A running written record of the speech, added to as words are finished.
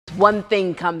One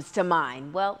thing comes to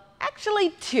mind. Well, actually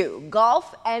two: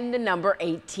 golf and the number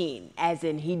 18, as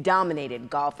in he dominated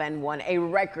golf and won a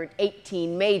record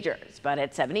 18 majors. But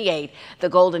at 78, the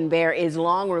Golden Bear is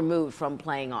long removed from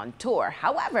playing on tour.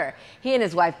 However, he and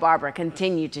his wife Barbara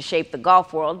continue to shape the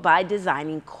golf world by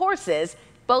designing courses,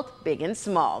 both big and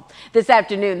small. This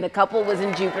afternoon, the couple was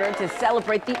in Jupiter to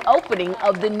celebrate the opening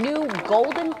of the new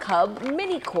Golden Cub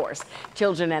mini course.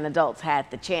 Children and adults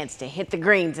had the chance to hit the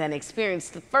greens and experience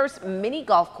the first mini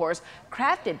golf course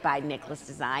crafted by Nicklaus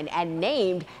Design and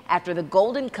named after the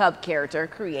Golden Cub character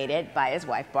created by his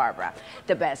wife Barbara.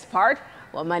 The best part?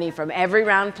 Well, money from every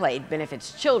round played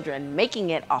benefits children, making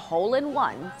it a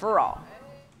hole-in-one for all.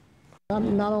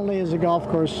 Not only is the golf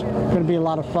course going to be a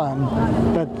lot of fun,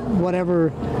 but whatever,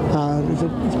 it's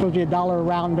supposed to be $1 a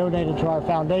round donated to our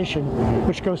foundation,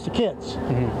 which goes to kids.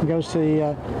 It goes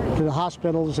to the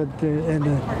hospitals and to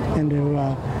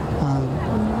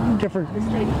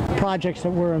different projects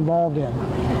that we're involved in.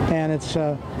 And it's,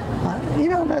 you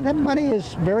know, that money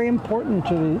is very important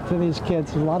to these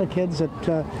kids. There's a lot of kids that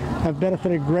have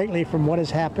benefited greatly from what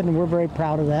has happened, and we're very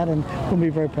proud of that, and we'll be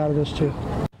very proud of this too.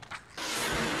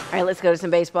 All right, let's go to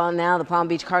some baseball now. The Palm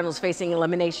Beach Cardinals facing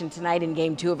elimination tonight in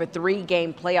Game 2 of a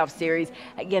 3-game playoff series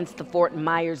against the Fort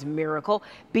Myers Miracle.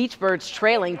 Beachbirds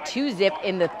trailing 2-0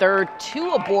 in the third,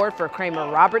 2 aboard for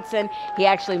Kramer Robertson. He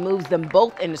actually moves them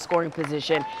both into scoring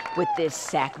position with this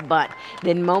sac bunt.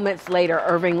 Then moments later,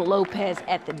 Irving Lopez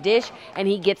at the dish, and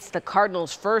he gets the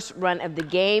Cardinals' first run of the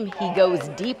game. He goes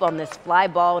deep on this fly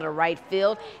ball to right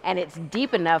field, and it's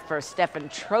deep enough for Stephen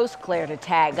Trosclair to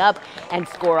tag up and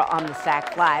score on the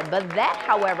sac fly. But that,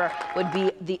 however, would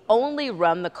be the only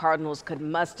run the Cardinals could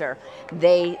muster.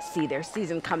 They see their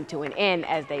season come to an end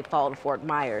as they fall to Fort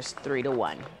Myers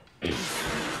 3-1.